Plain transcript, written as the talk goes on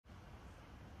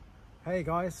Hey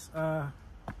guys,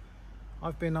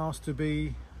 I've been asked to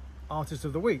be Artist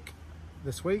of the Week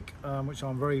this week, which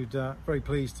I'm very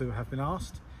pleased to have been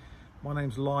asked. My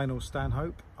name's Lionel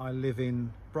Stanhope. I live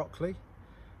in Brockley.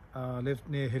 I live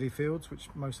near Hilly Fields, which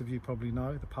most of you probably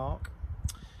know, the park.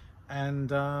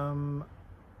 And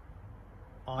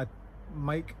I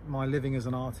make my living as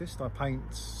an artist. I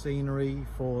paint scenery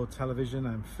for television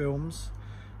and films.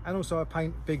 And also I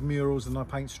paint big murals and I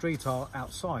paint street art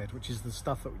outside, which is the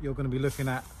stuff that you're going to be looking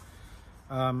at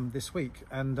this week.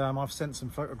 And I've sent some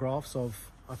photographs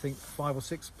of, I think, 5 or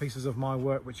 6 pieces of my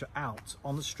work which are out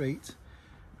on the street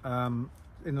in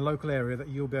the local area that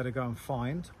you'll be able to go and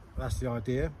find. That's the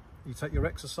idea. You take your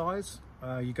exercise,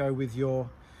 you go with your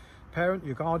parent,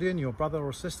 your guardian, your brother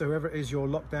or sister, whoever it is you're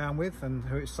locked down with and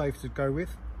who it's safe to go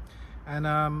with.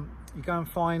 And you go and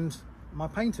find my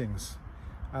paintings.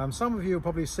 Some of you have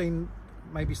probably seen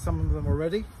maybe some of them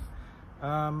already,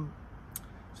 so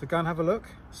go and have a look,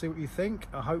 see what you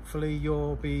think. Hopefully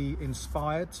you'll be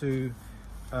inspired to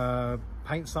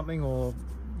paint something or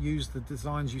use the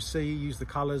designs you see, use the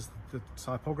colours, the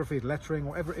typography, the lettering,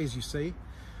 whatever it is you see.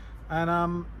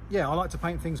 And yeah, I like to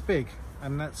paint things big,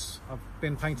 and I've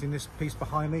been painting this piece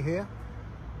behind me here.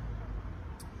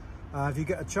 If you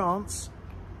get a chance,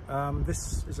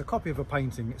 this is a copy of a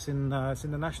painting. It's in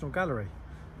the National Gallery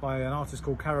by an artist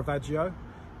called Caravaggio,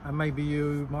 and maybe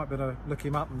you might be able to look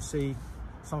him up and see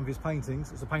some of his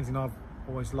paintings. It's a painting I've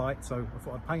always liked, so I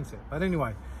thought I'd paint it. But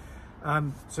anyway,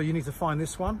 so you need to find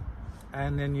this one,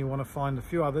 and then you want to find a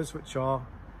few others which are,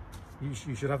 you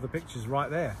should have the pictures right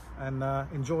there, and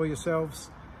enjoy yourselves.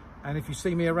 And if you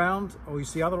see me around or you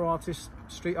see other artists,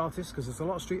 street artists, because there's a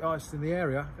lot of street artists in the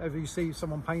area, if you see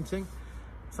someone painting,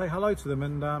 say hello to them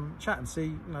and chat and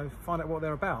see, find out what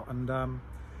they're about. And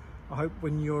I hope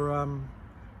when you're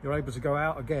able to go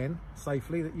out again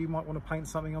safely that you might want to paint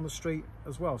something on the street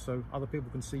as well, so other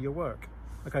people can see your work.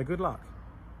 Okay, good luck.